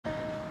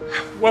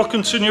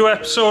Welcome to a new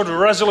episode of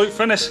Resolute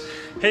Fitness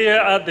here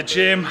at the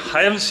gym.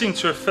 I haven't seemed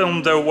to have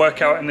filmed a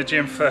workout in the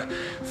gym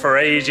for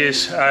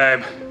ages.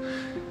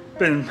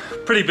 Been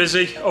pretty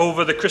busy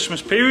over the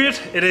Christmas period.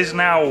 It is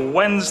now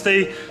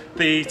Wednesday,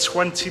 the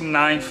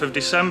 29th of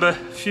December.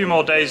 A few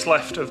more days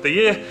left of the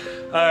year.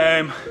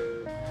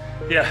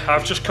 Yeah,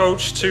 I've just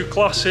coached 2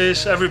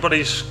 classes.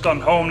 Everybody's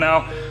gone home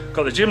now.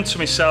 Got the gym to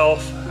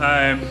myself.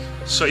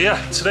 So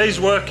yeah, today's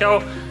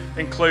workout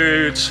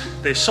includes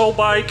the assault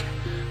bike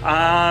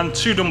and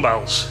 2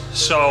 dumbbells.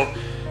 So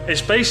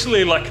it's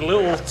basically like a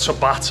little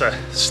Tabata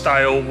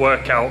style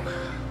workout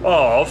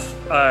of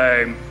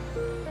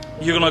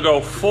you're gonna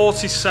go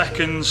 40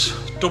 seconds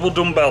double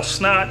dumbbell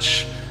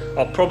snatch.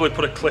 I'll probably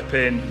put a clip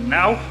in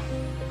now.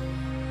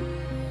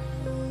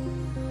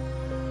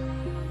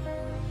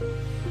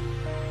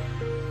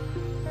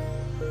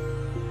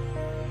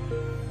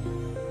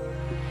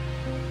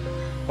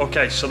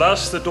 Okay, so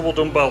that's the double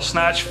dumbbell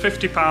snatch,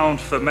 50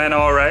 pound for men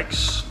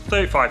RX,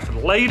 35 for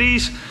the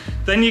ladies.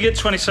 Then you get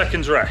 20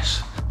 seconds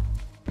rest.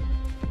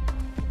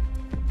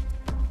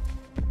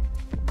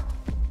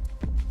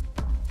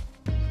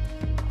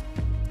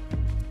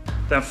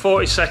 Then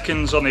 40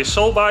 seconds on the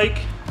assault bike.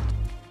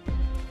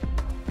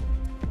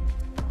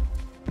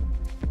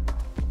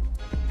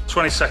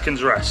 20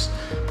 seconds rest.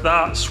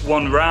 That's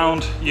 1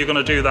 round. You're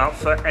gonna do that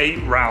for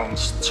 8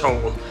 rounds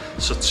total.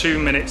 So 2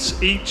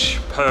 minutes each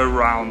per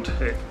round.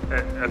 It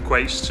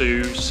equates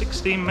to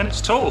 16 minutes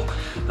total.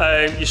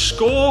 Your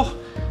score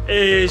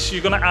is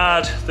you're gonna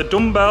add the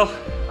dumbbell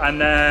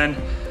and then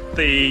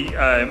the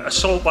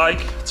assault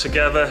bike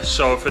together.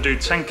 So if I do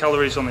 10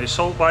 calories on the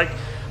assault bike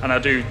and I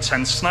do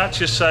 10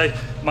 snatches, say,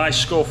 my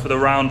score for the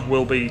round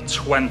will be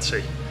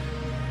 20.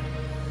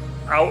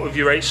 Out of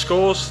your 8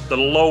 scores, the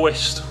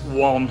lowest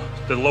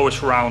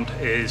round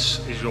is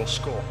your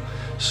score.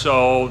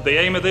 So the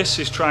aim of this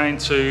is trying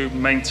to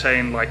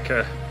maintain like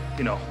a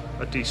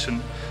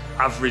decent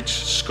average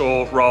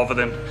score rather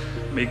than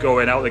me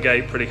going out the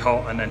gate pretty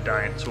hot and then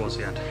dying towards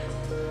the end.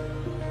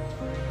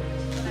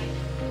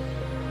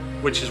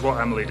 Which is what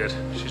Emily did.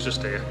 She's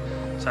just here,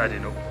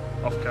 tidying up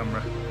off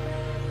camera.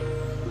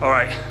 All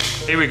right,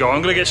 here we go.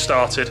 I'm gonna get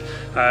started.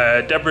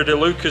 Deborah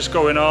DeLuca's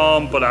going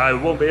on, but I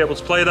won't be able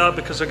to play that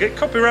because I get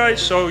copyright,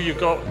 so you've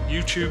got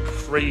YouTube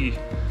free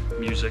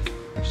music.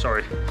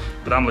 Sorry,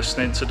 but I'm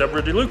listening to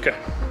Deborah DeLuca.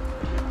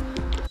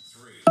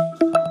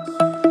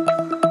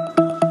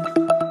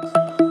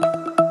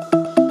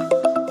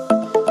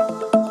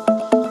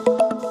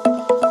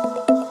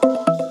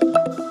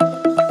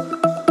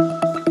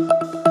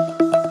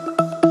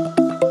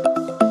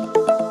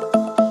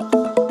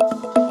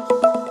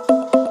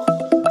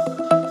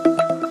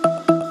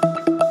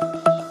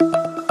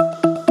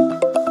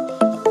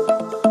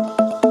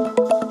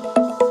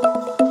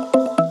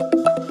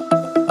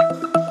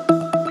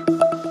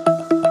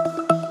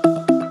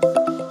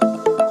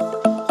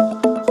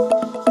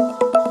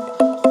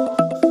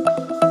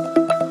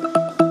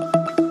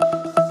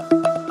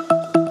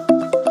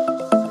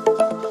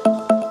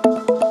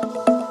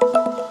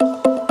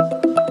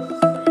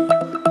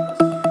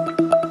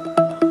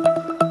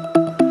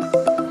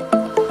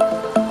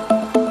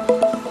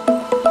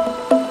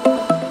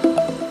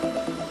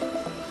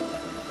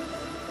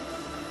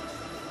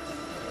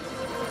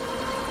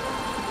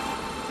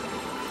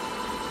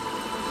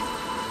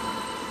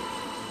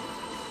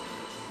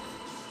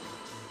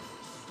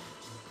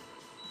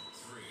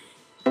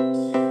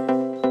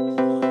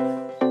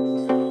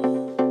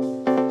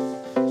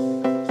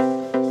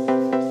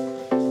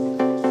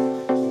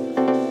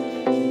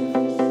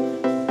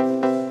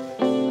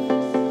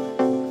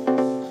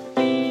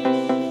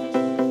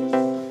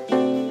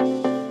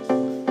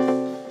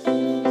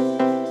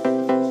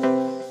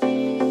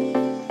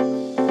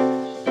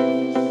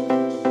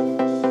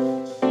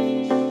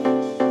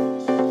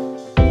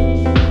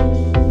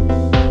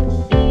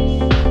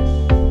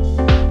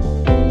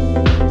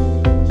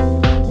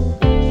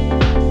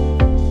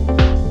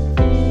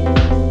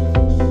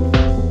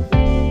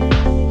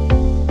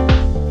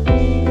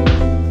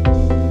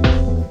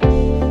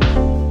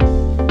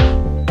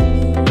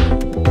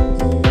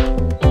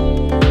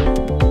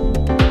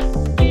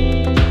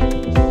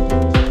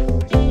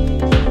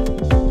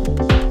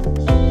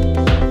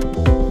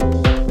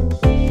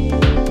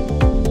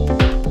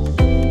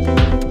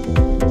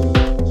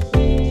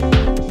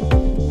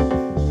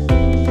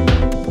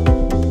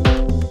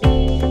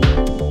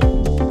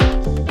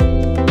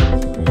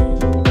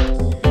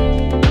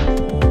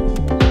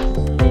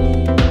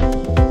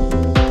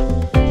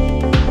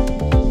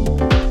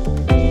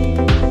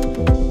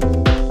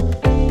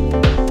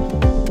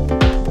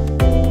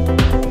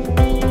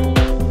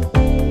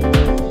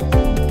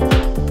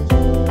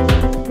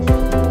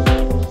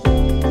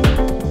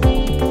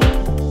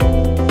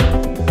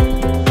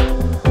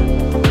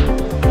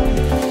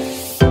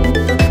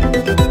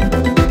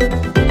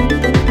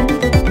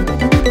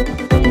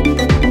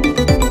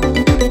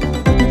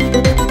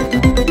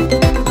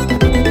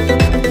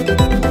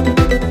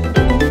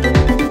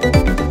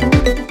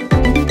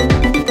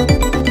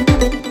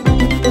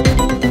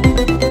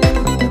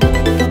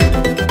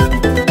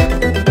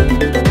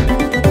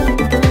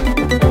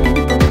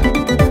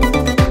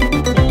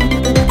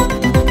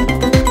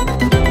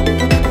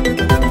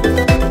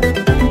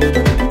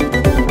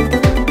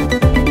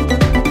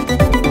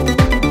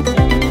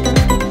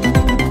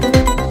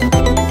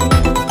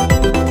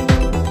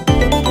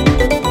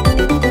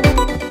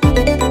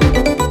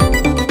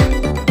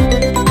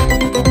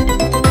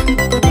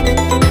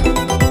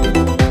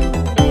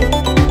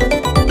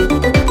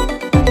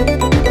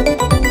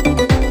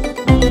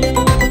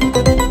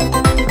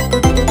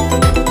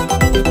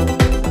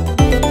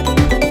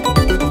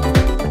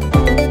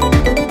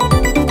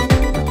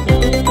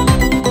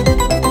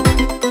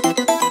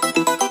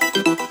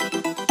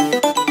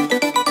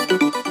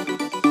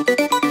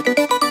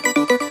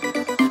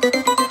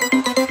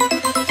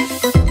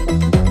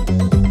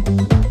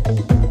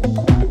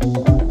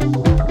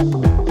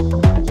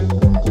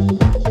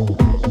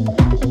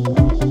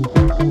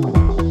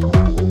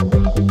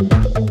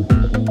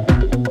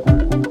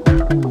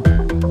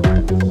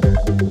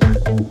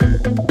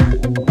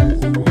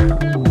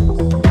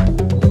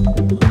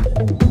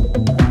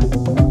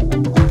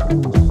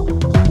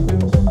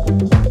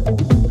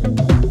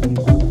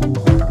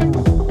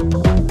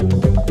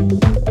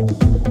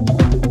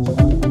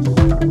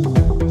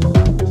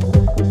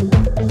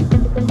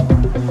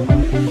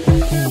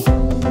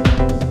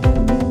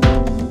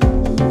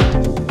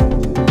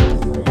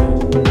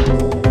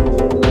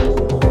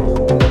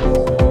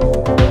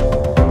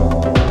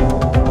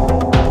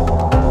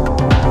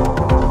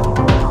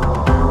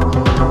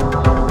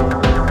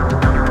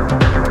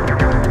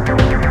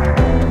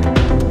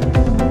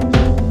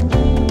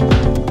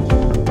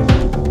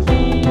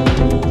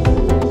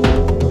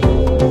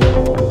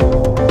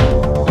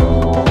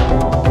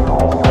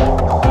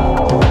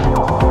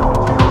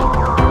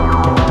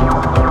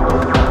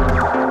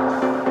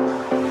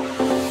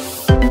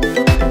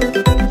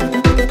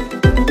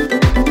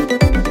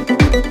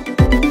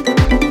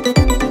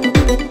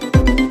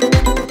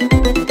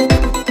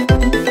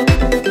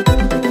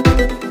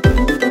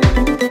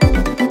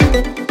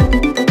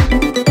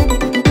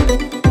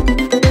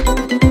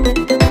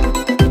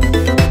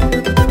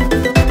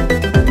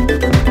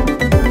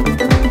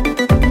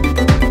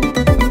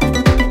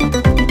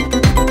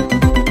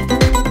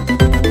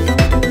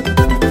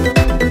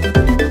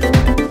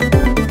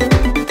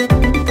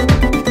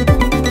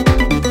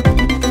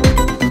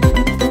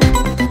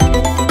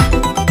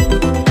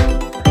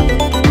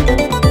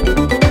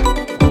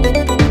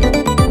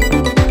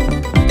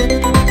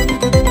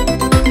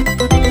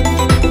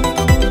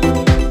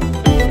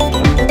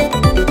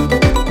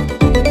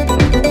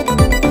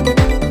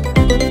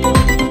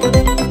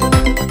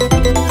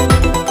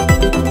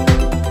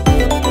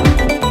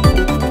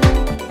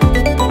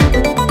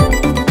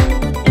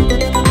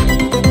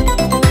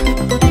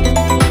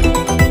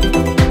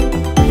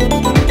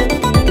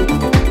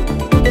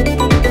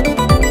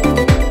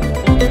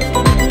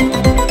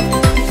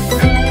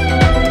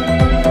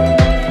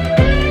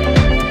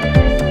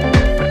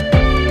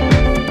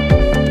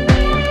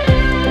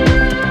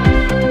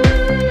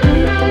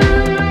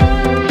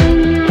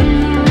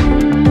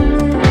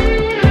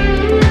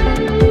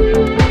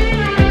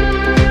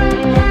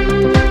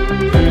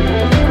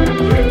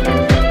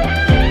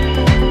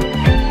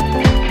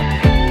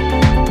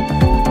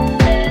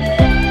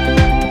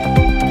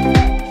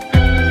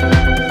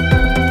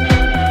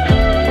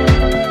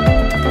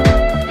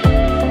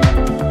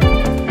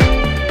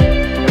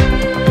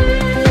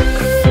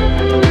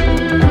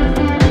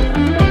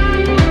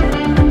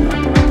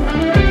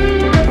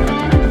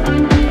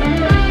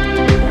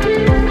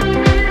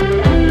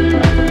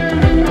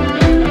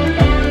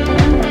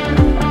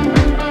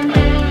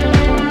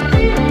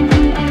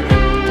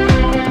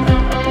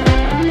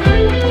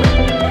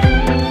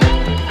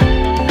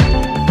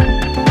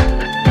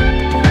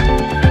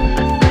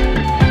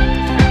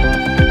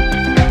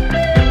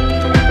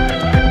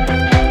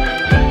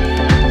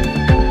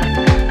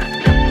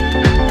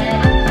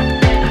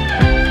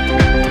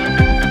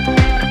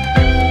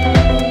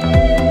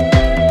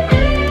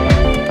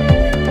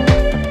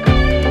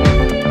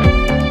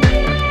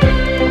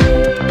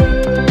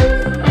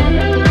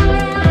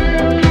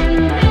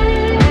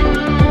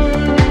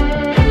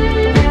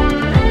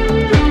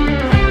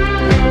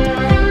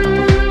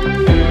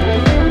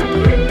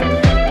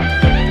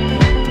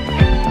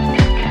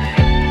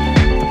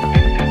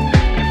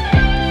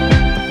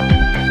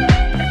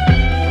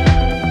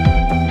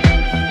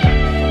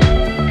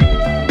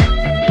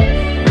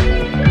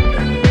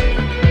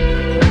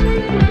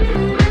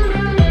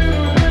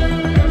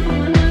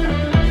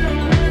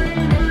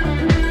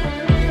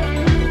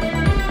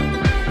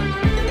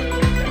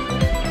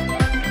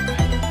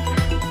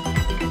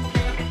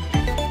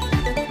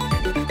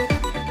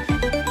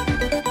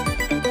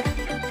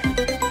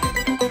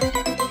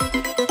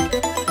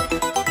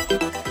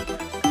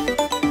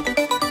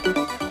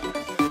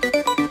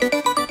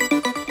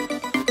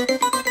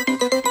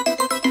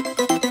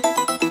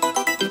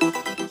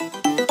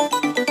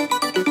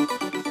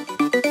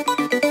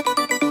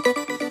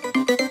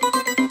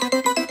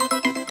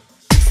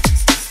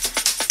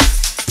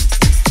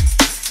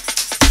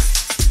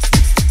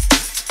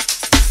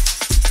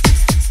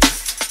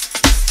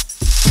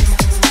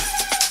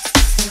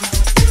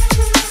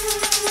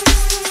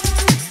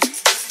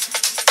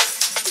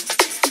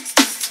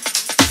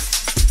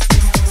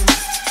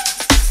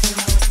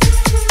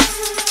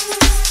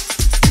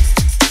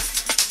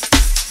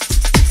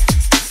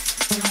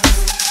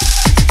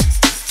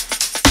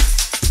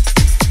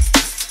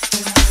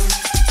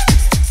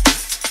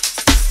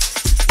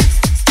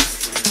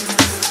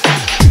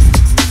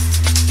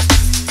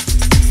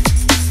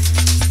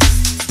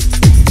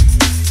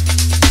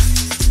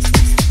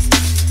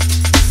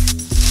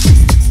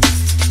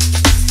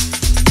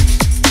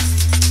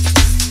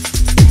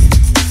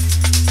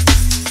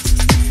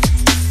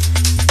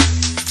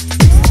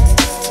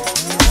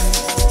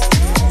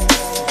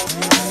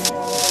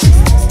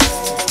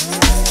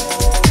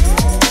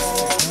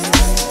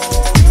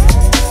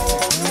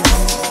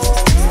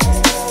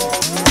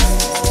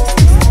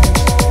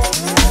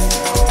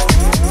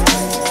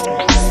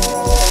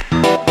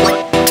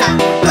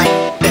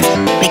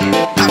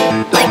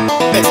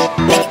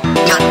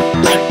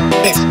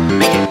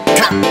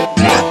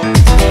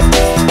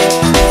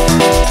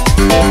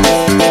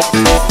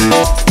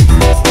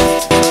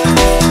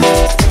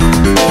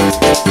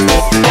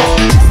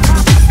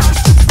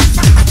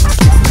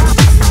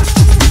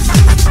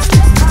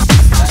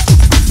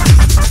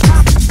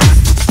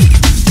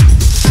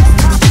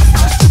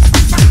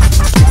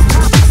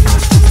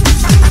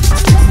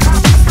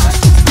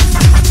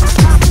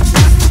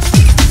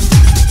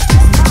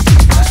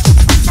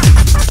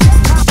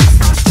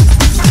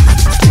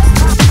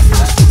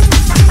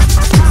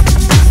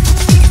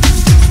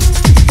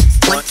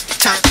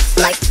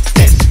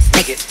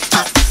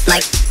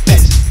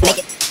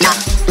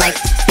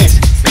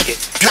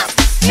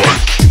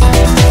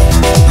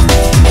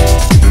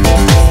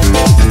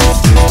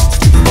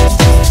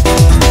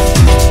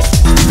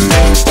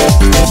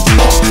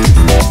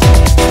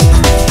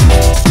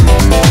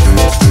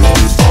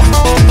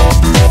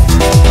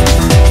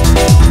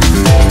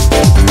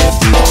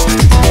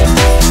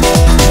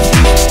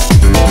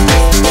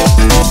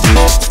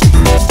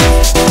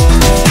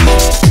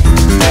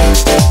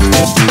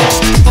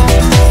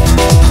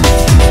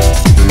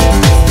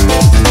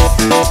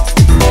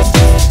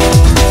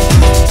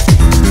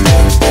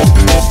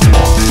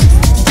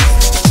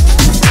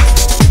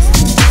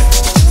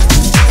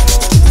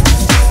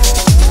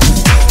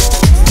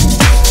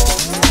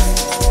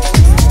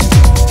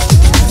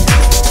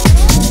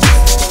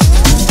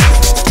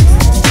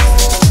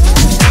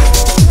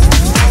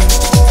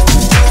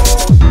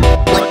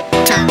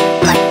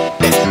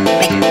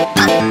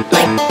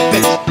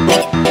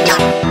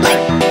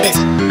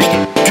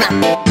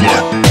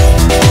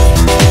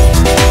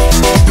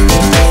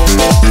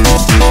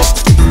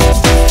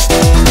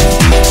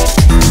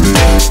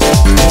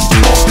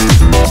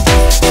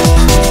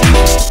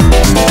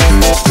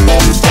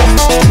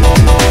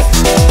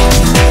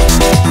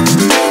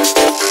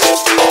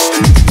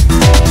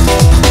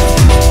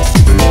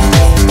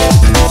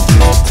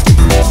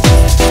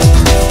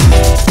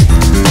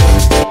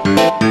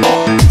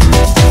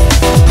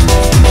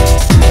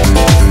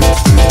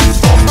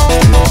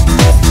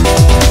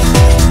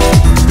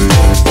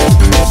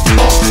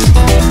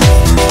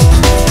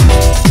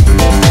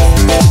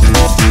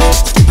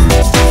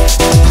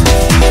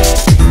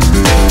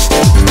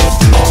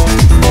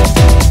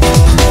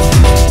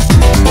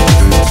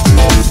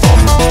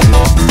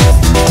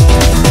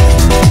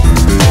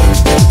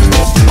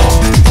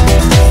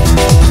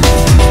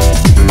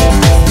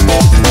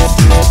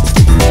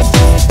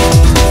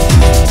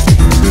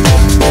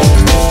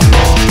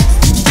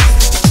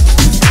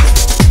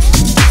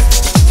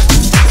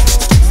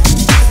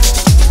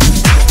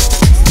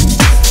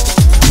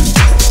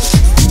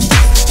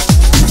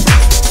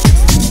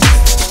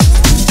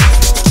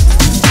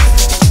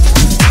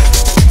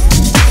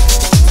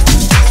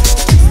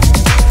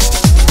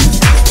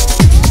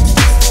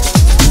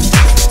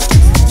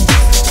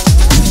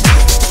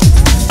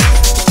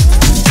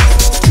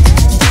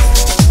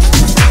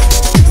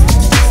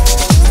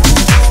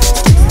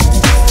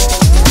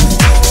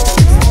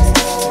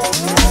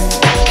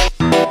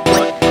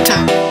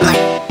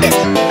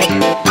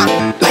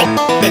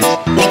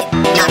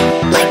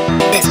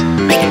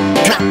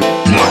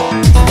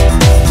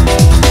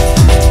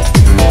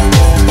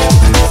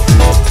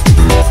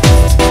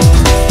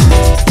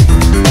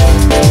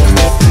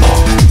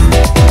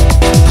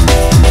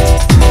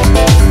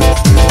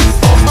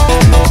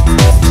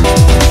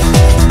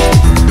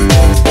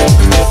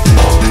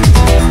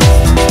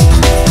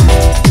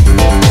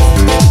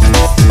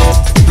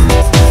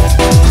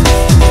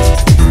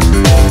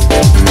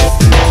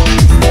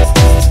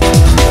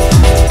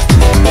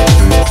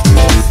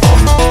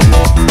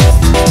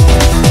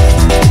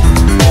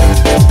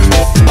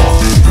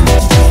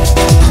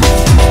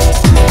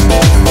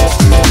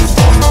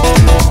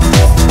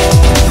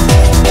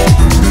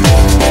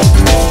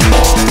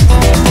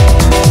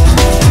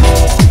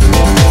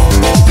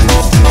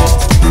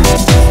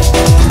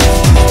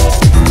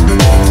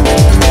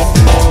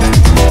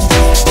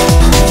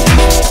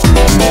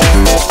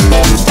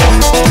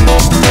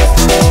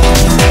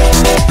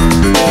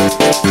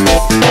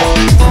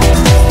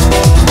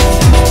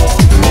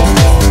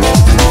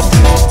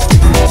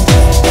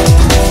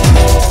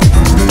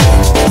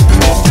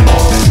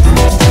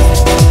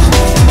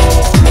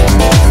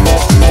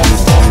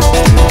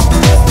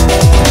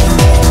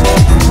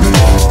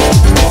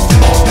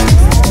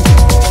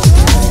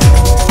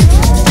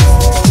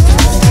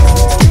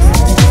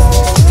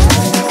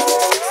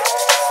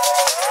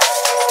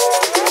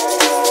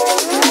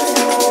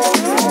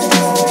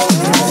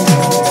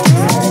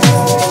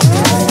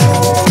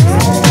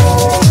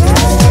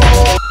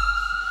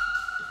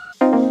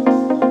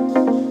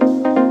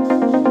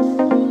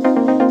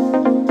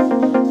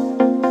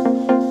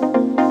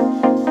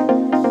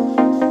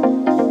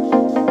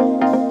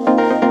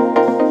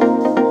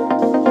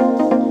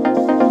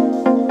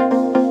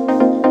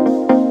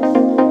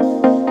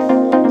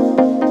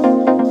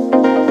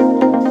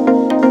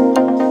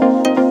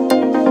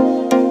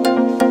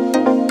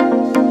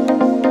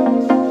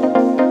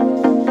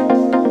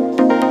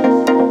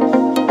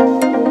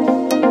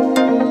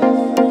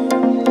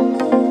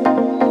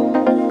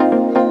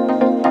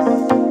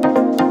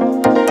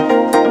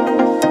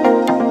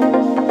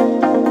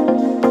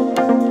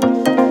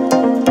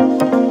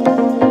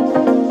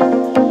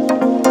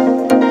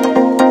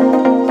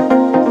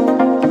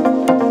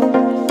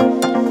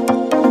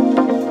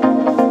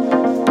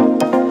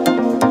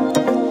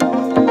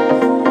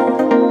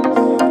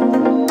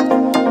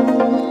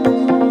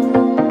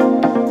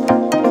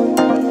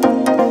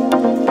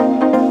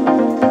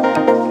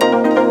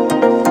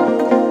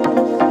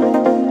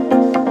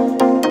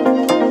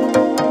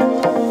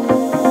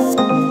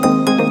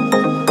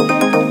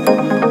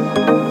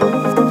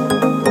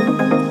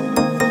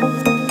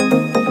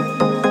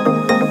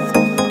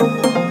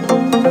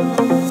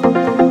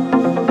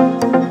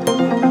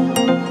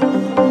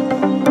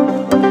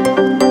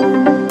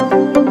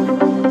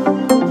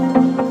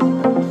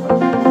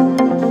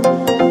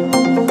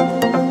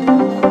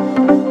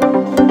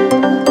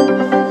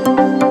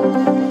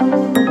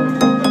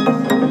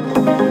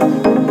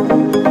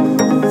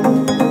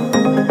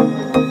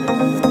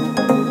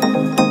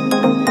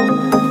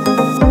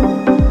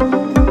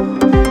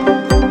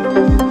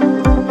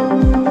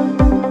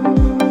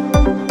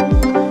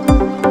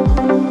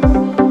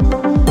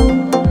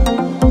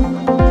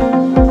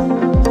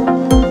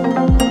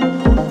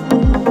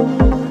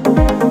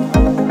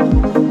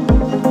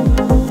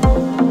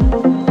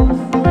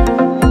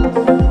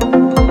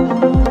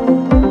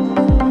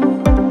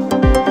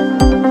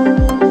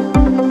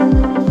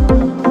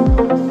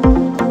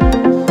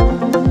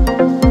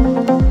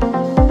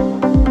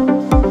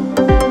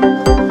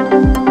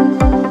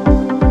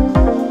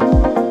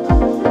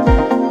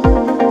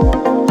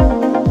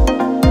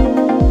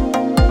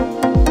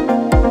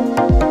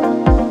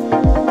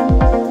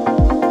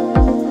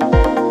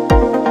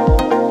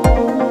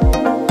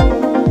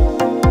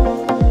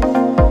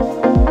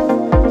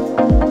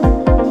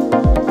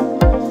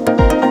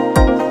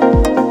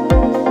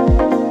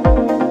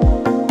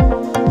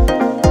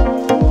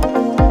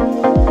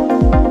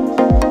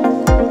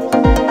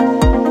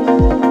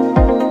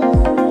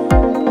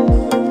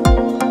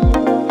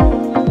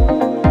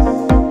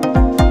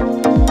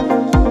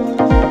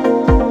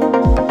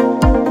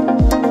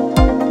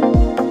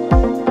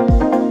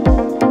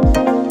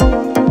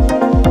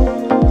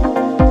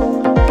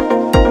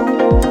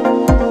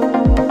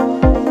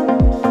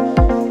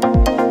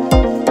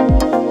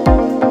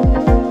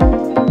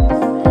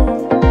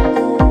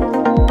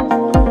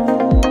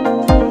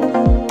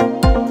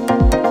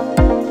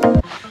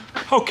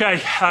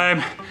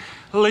 Okay,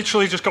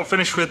 literally just got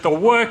finished with the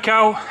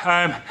workout.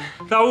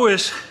 That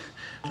was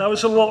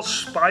a lot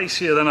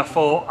spicier than I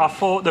thought. I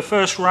thought the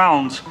first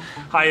round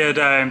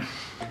I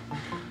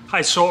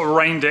sort of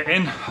reined it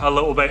in a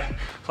little bit.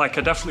 Like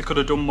I definitely could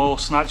have done more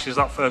snatches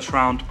that first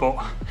round, but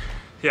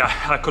yeah,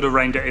 I could have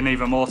reined it in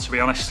even more, to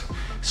be honest.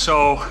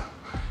 So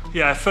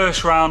yeah,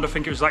 first round I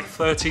think it was like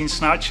 13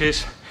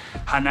 snatches,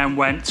 and then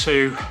went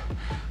to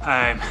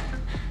 10,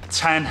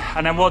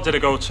 and then what did I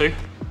go to?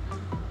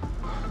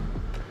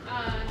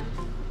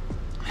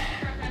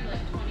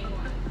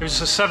 It was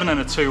a 7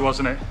 and a 2,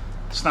 wasn't it?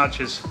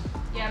 Snatches.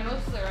 Yeah,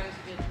 most of the runs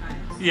you did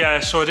 9s. Yeah,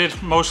 so I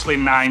did mostly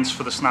 9s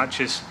for the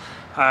snatches.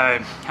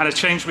 And I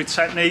changed my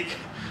technique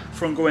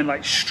from going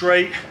like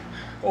straight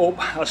up.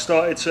 I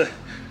started to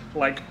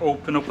like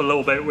open up a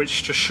little bit,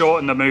 which just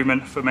shortened the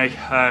movement for me.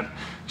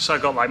 So I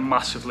got like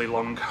massively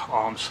long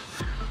arms.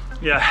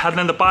 Yeah, and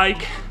then the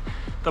bike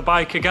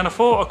again, I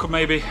thought I could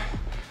maybe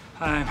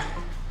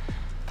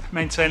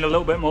maintain a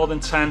little bit more than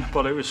 10,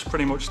 but it was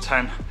pretty much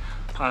 10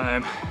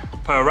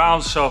 per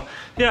round. So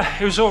yeah,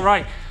 it was all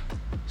right.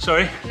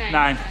 Sorry,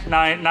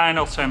 9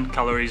 or 10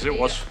 calories it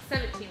was.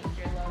 17 was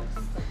your lowest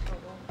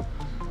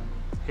total.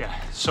 Yeah,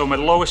 so my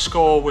lowest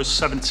score was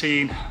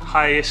 17,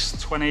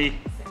 highest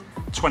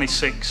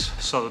 26.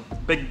 So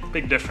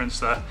big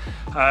difference there.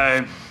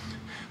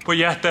 But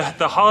yeah,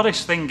 the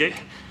hardest thing,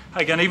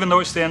 again, even though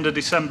it's the end of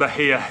December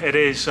here, it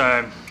is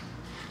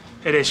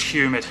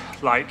humid.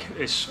 Like,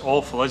 it's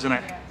awful, isn't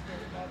it?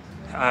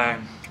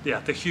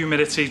 Yeah, the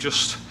humidity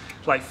just,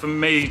 like for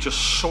me,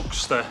 just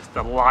sucks the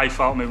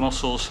life out of my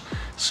muscles.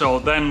 So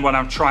then when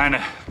I'm trying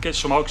to get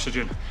some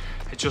oxygen,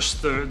 it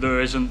just,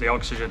 there isn't the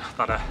oxygen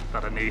that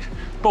I need.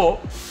 But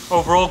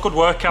overall, good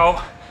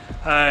workout.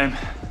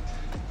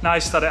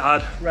 Nice that it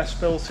had rest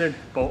built in,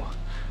 but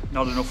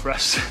not enough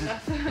rest.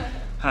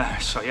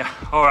 So yeah,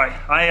 all right,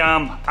 I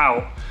am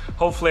out.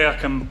 Hopefully I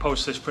can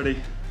post this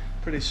pretty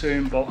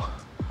soon, but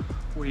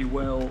we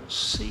will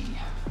see.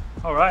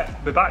 All right,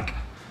 I'll be back.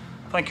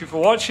 Thank you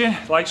for watching.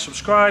 Like,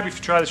 subscribe if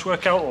you try this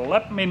workout.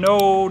 Let me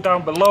know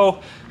down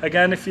below.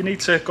 Again, if you need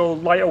to go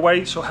lighter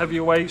weights or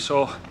heavier weights,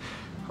 or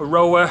a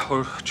rower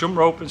or jump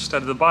rope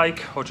instead of the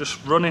bike, or just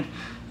running,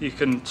 you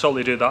can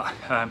totally do that.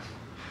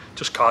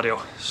 Just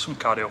cardio, some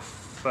cardio,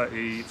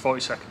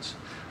 30-40 seconds.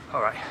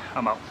 All right,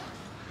 I'm out.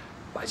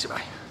 Bye.